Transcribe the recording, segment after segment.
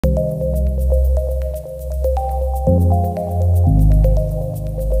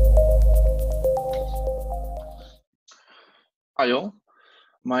Hi all,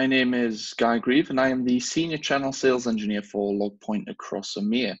 my name is Grieve and I am the Senior Channel Sales Engineer for LogPoint across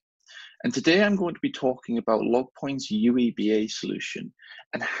EMEA. And today I'm going to be talking about LogPoint's UEBA solution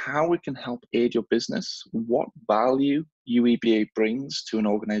and how it can help aid your business, what value UEBA brings to an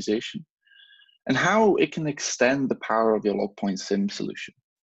organization, and how it can extend the power of your LogPoint SIM solution.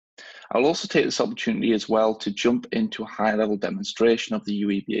 I'll also take this opportunity as well to jump into a high-level demonstration of the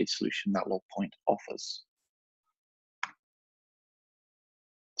UEBA solution that LogPoint offers.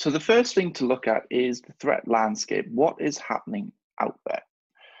 So the first thing to look at is the threat landscape. What is happening out there?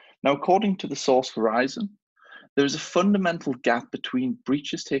 Now, according to the source Horizon, there is a fundamental gap between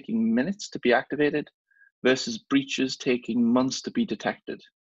breaches taking minutes to be activated versus breaches taking months to be detected.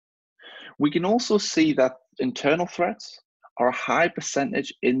 We can also see that internal threats are a high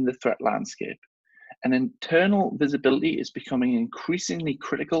percentage in the threat landscape, and internal visibility is becoming increasingly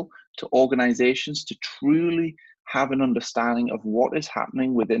critical to organizations to truly have an understanding of what is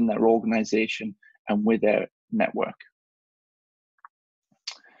happening within their organization and with their network.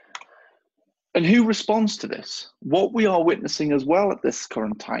 And who responds to this? What we are witnessing as well at this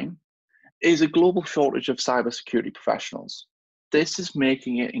current time is a global shortage of cybersecurity professionals. This is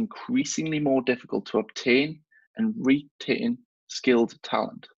making it increasingly more difficult to obtain and retain skilled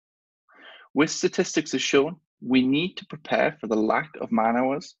talent. With statistics as shown, we need to prepare for the lack of man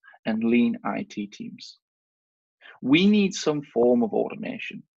hours and lean IT teams. We need some form of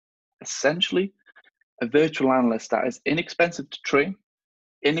automation, essentially a virtual analyst that is inexpensive to train,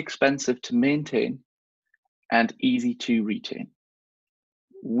 inexpensive to maintain, and easy to retain.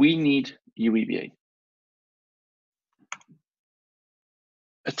 We need UEBA.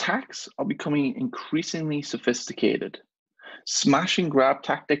 Attacks are becoming increasingly sophisticated. Smash and grab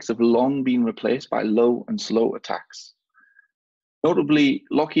tactics have long been replaced by low and slow attacks. Notably,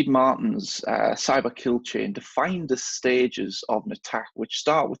 Lockheed Martin's cyber kill chain defined the stages of an attack, which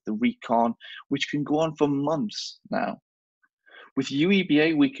start with the recon, which can go on for months now. With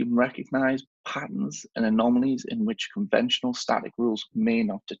UEBA, we can recognize patterns and anomalies in which conventional static rules may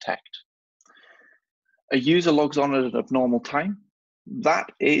not detect. A user logs on at an abnormal time.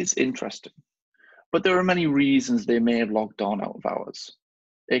 That is interesting, but there are many reasons they may have logged on out of hours.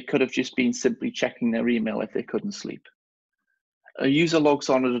 It could have just been simply checking their email if they couldn't sleep. A user logs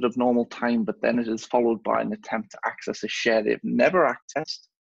on at an abnormal time, but then it is followed by an attempt to access a share they've never accessed,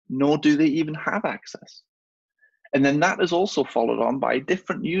 nor do they even have access. And then that is also followed on by a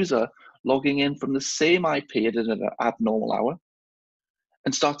different user logging in from the same IP at an abnormal hour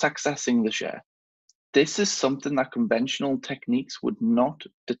and starts accessing the share. This is something that conventional techniques would not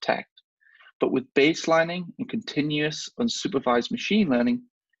detect, but with baselining and continuous unsupervised machine learning,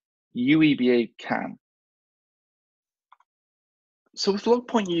 UEBA can. So with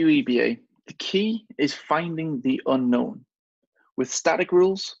LogPoint UEBA, the key is finding the unknown. With static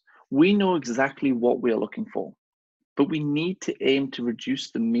rules, we know exactly what we are looking for, but we need to aim to reduce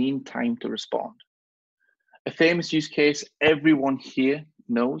the mean time to respond. A famous use case everyone here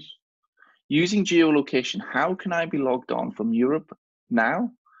knows. Using geolocation, how can I be logged on from Europe now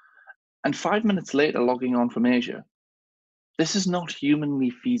and 5 minutes later logging on from Asia? This is not humanly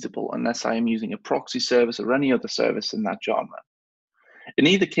feasible unless I am using a proxy service or any other service in that genre. In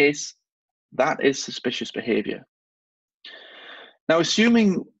either case, that is suspicious behavior. Now,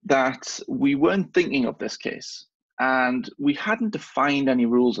 assuming that we weren't thinking of this case and we hadn't defined any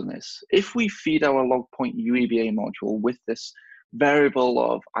rules in this, if we feed our LogPoint UEBA module with this variable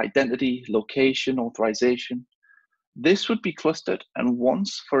of identity, location, authorization, this would be clustered, and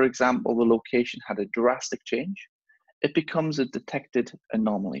once, for example, the location had a drastic change, it becomes a detected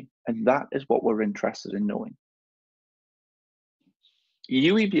anomaly, and that is what we're interested in knowing.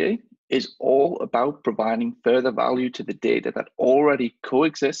 UEBA is all about providing further value to the data that already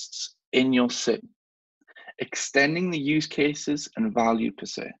coexists in your SIM, extending the use cases and value per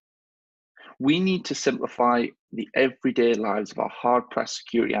se. We need to simplify the everyday lives of our hard-pressed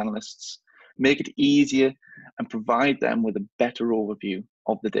security analysts, make it easier, and provide them with a better overview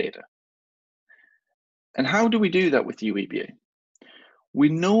of the data. And how do we do that with UEBA? We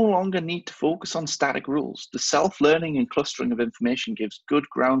no longer need to focus on static rules. The self-learning and clustering of information gives good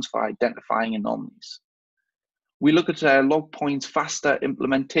grounds for identifying anomalies. We look at LogPoint's faster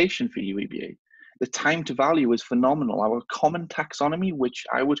implementation for UEBA. The time to value is phenomenal. Our common taxonomy, which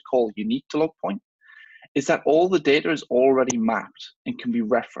I would call unique to LogPoint, is that all the data is already mapped and can be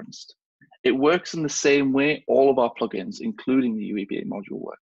referenced. It works in the same way all of our plugins, including the UEBA module,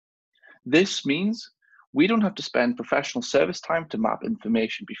 work. This means we don't have to spend professional service time to map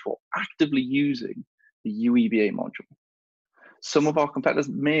information before actively using the UEBA module. Some of our competitors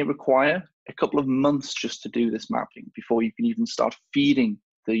may require a couple of months just to do this mapping before you can even start feeding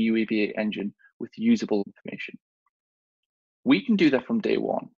the UEBA engine with usable information. We can do that from day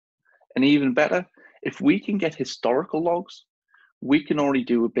one. And even better, if we can get historical logs, we can already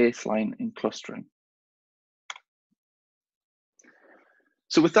do a baseline in clustering.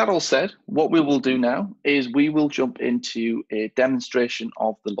 So with that all said, what we will do now is we will jump into a demonstration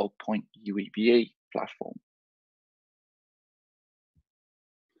of the LogPoint UEBA platform.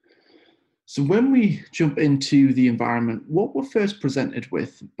 So when we jump into the environment, what we're first presented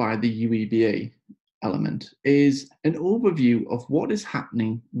with by the UEBA element is an overview of what is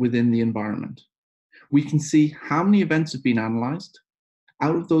happening within the environment. We can see how many events have been analyzed.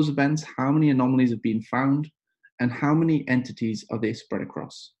 Out of those events, how many anomalies have been found, and how many entities are they spread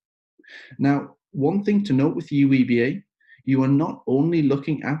across. Now, one thing to note with UEBA, you are not only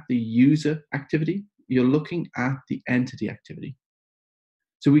looking at the user activity, you're looking at the entity activity.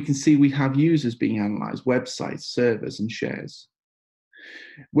 So we can see we have users being analyzed, websites, servers, and shares.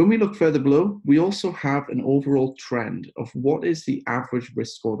 When we look further below, we also have an overall trend of what is the average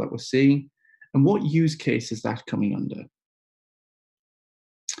risk score that we're seeing and what use case is that coming under.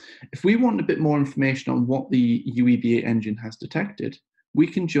 If we want a bit more information on what the UEBA engine has detected, we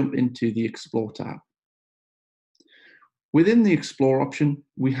can jump into the Explore tab. Within the Explore option,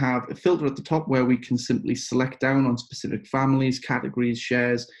 we have a filter at the top where we can simply select down on specific families, categories,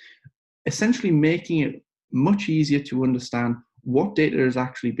 shares, essentially making it much easier to understand what data is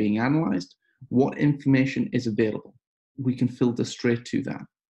actually being analyzed, what information is available. We can filter straight to that.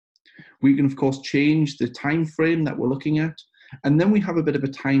 We can, of course, change the time frame that we're looking at, and then we have a bit of a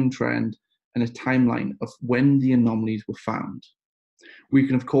time trend and a timeline of when the anomalies were found. We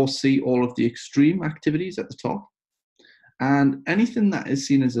can, of course, see all of the extreme activities at the top, and anything that is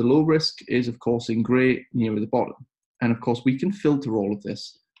seen as a low risk is, of course, in gray near the bottom. And, of course, we can filter all of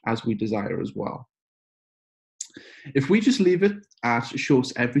this as we desire as well. If we just leave it at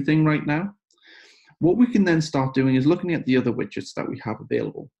shows everything right now, what we can then start doing is looking at the other widgets that we have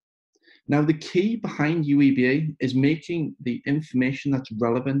available. Now, the key behind UEBA is making the information that's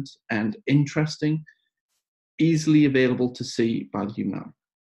relevant and interesting easily available to see by the human eye.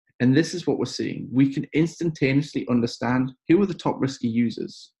 And this is what we're seeing. We can instantaneously understand who are the top risky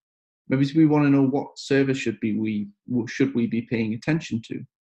users. Maybe we want to know what service should we be paying attention to.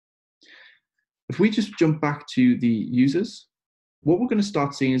 If we just jump back to the users, what we're going to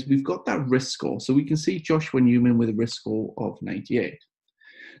start seeing is we've got that risk score. So we can see Joshua Newman with a risk score of 98.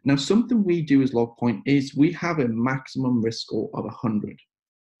 Now, something we do as LogPoint is we have a maximum risk score of 100.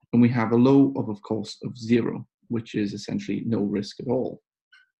 And we have a low of course, of 0, which is essentially no risk at all.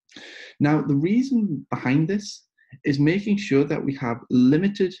 Now, the reason behind this is making sure that we have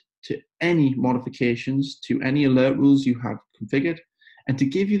limited to any modifications to any alert rules you have configured. And to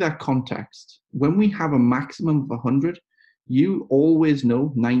give you that context, when we have a maximum of 100, you always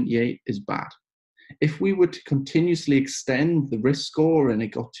know 98 is bad. If we were to continuously extend the risk score and it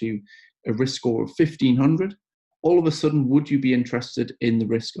got to a risk score of 1500, all of a sudden, would you be interested in the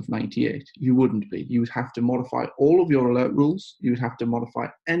risk of 98? You wouldn't be. You would have to modify all of your alert rules. You would have to modify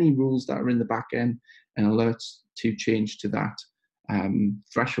any rules that are in the back end and alerts to change to that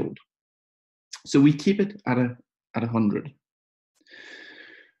threshold. So we keep it at 100.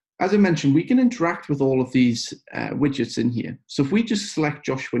 As I mentioned, we can interact with all of these widgets in here. So if we just select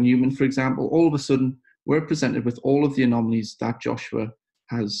Joshua Newman, for example, all of a sudden, we're presented with all of the anomalies that Joshua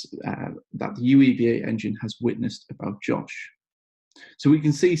has, that the UEBA engine has witnessed about Josh. So we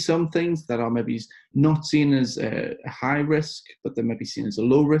can see some things that are maybe not seen as a high risk, but they may be seen as a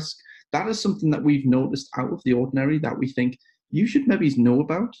low risk. That is something that we've noticed out of the ordinary that we think you should maybe know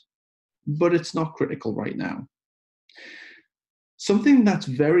about, but it's not critical right now. Something that's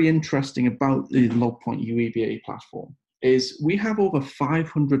very interesting about the LogPoint UEBA platform is we have over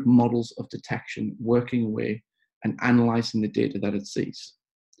 500 models of detection working away and analyzing the data that it sees.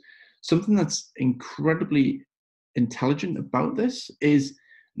 Something that's incredibly intelligent about this is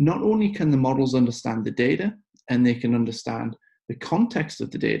not only can the models understand the data and they can understand the context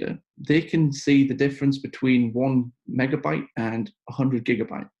of the data, they can see the difference between 1 megabyte and 100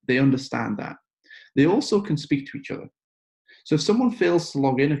 gigabyte. They understand that. They also can speak to each other. So if someone fails to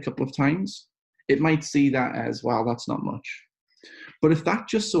log in a couple of times, it might see that as, well, that's not much. But if that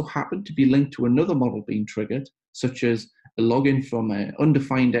just so happened to be linked to another model being triggered, such as a login from an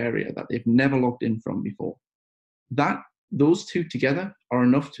undefined area that they've never logged in from before, those two together are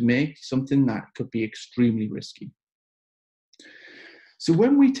enough to make something that could be extremely risky. So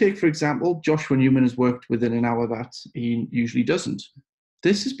when we take, for example, Joshua Newman has worked within an hour that he usually doesn't.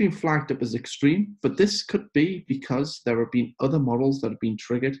 This has been flagged up as extreme, but this could be because there have been other models that have been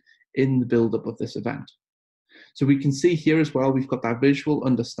triggered in the build-up of this event. So we can see here as well, we've got that visual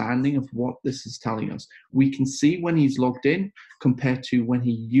understanding of what this is telling us. We can see when he's logged in compared to when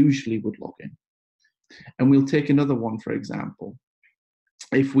he usually would log in. And we'll take another one, for example.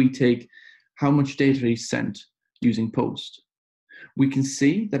 If we take how much data he sent using Post, we can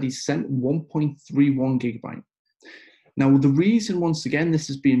see that he sent 1.31 gigabyte. Now, the reason, once again, this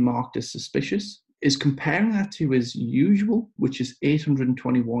has been marked as suspicious is comparing that to his usual, which is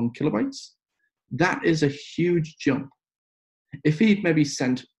 821 kilobytes. That is a huge jump. If he'd maybe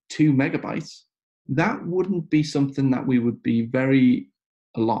sent 2 megabytes, that wouldn't be something that we would be very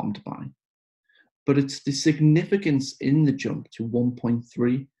alarmed by. But it's the significance in the jump to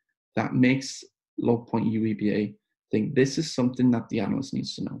 1.3 that makes LogPoint UEBA think this is something that the analyst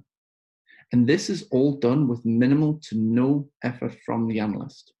needs to know. And this is all done with minimal to no effort from the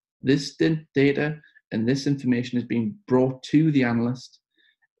analyst. This data and this information is being brought to the analyst,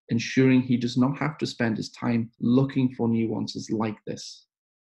 ensuring he does not have to spend his time looking for nuances like this.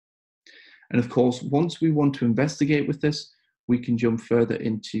 And of course, once we want to investigate with this, we can jump further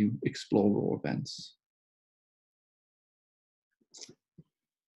into explore raw events.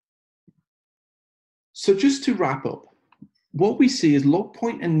 So just to wrap up, what we see is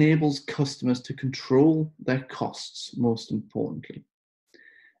LogPoint enables customers to control their costs, most importantly.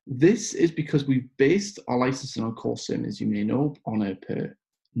 This is because we've based our licensing on CoreSIM, as you may know, on a per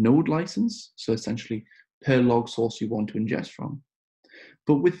node license, so essentially per log source you want to ingest from.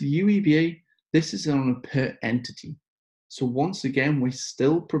 But with UEBA, this is on a per entity. So once again, we're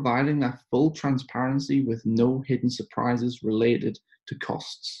still providing that full transparency with no hidden surprises related to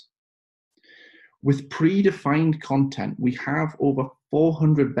costs. With predefined content, we have over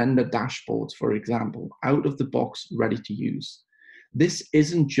 400 vendor dashboards, for example, out of the box ready to use. This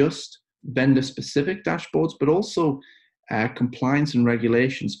isn't just vendor-specific dashboards, but also compliance and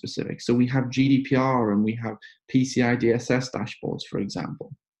regulation specific. So we have GDPR and we have PCI DSS dashboards, for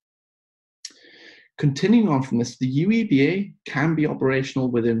example. Continuing on from this, the UEBA can be operational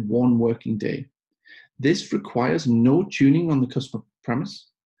within 1 working day. This requires no tuning on the customer premise,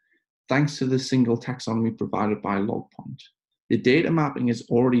 thanks to the single taxonomy provided by LogPoint. The data mapping is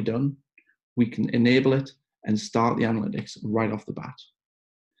already done. We can enable it and start the analytics right off the bat.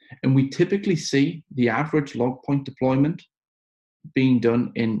 And we typically see the average LogPoint deployment being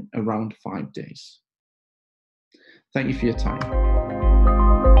done in around 5 days. Thank you for your time.